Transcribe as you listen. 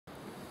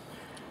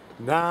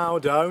Now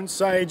don't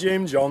say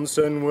Jim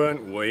Johnson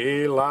weren't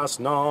we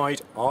last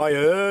night, I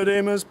heard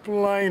him as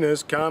plain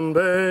as can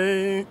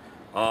be.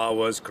 I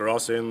was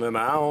crossing the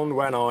mound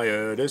when I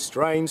heard a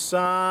strange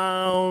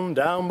sound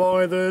down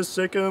by the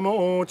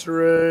sycamore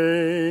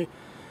tree.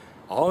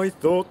 I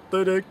thought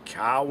that a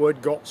cow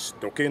had got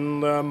stuck in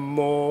the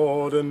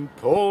mud and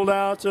pulled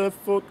out a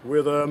foot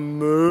with a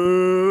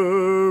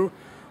moo.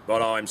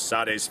 But I'm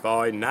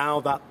satisfied now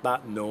that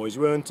that noise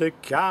weren't a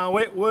cow,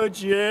 it were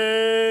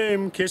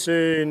Jim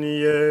kissing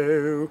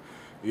you.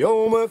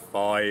 You're my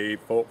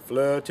 5-foot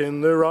flirt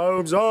in the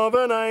robes of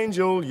an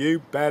angel, you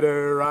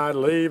better I'd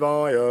leave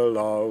I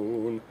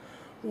alone.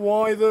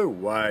 Why, the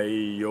way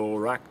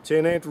you're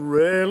acting, it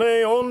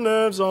really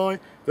unnerves I.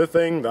 The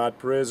thing that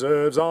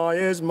preserves I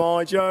is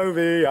my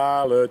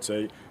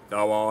joviality.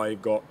 Though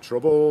I've got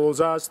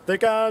troubles as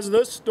thick as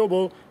the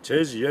stubble,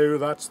 'tis you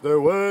that's the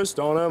worst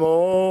on 'em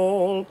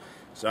all.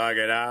 So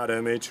get out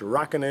of me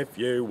track, and if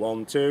you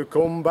want to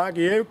come back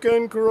you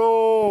can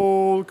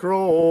crawl,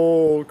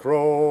 crawl,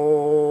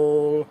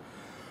 crawl.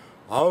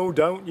 Oh,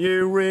 don't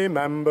you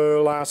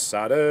remember last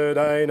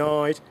Saturday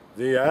night?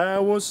 The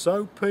air was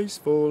so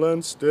peaceful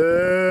and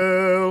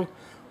still,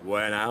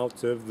 when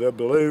out of the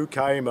blue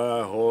came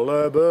a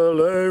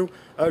hullabaloo,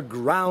 a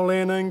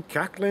growling and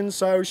cackling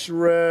so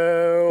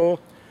shrill.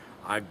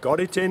 I got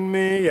it in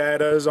me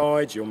head as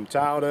I jumped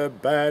out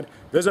of bed,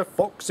 there's a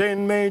fox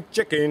in me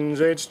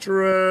chickens, it's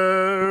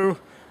true.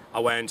 I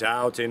went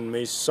out in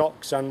me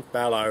socks and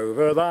fell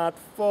over that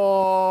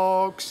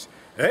fox.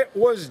 It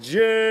was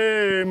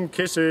Jim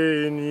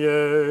kissing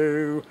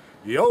you.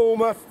 You're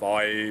my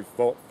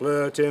 5-foot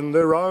flirt in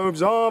the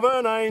robes of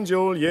an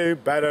angel, you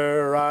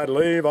better I'd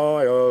leave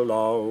I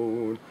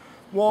alone.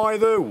 Why,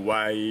 the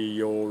way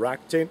you're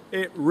acting,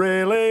 it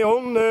really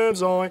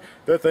unnerves I.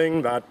 The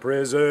thing that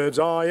preserves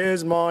I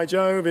is my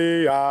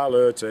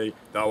joviality.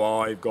 Though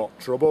I've got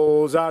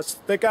troubles as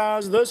thick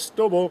as the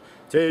stubble,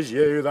 'tis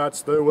you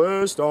that's the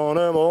worst on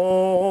 'em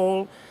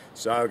all.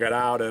 So get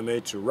out of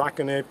me track,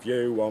 and if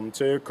you want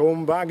to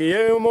come back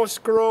you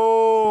must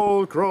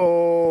crawl,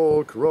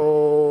 crawl,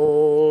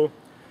 crawl.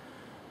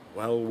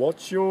 Well,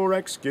 what's your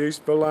excuse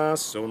for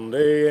last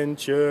Sunday in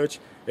church?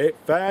 It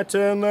fair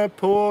turned the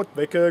port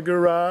vicar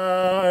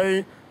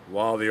grey.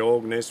 While the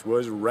organist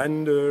was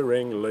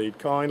rendering lead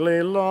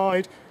kindly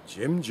light,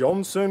 Jim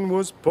Johnson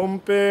was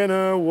pumping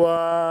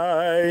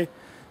away.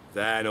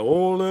 Then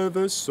all of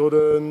a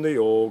sudden the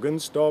organ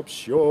stopped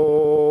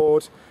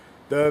short.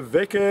 The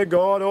vicar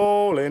got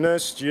all in a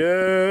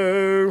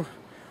stew.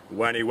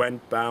 When he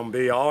went bound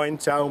behind,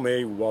 tell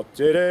me what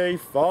did he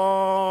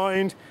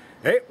find?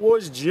 It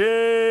was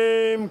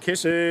Jim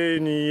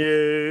kissing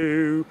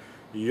you.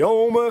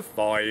 You're my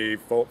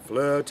 5-foot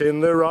flirt in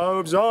the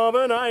robes of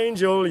an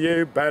angel,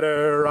 you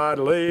better I'd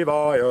leave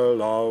I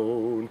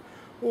alone.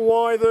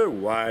 Why, the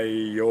way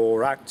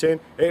you're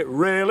acting, it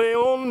really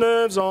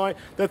unnerves I.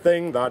 The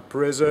thing that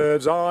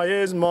preserves I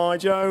is my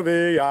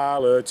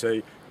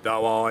joviality.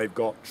 Though I've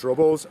got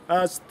troubles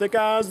as thick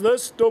as the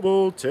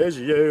stubble, 'tis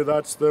you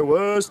that's the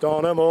worst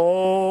on 'em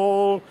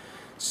all.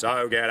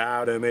 So get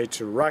out of me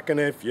track, and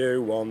if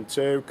you want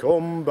to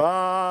come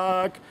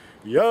back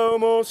you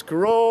must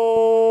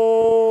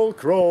crawl,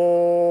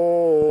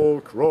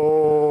 crawl,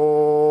 crawl.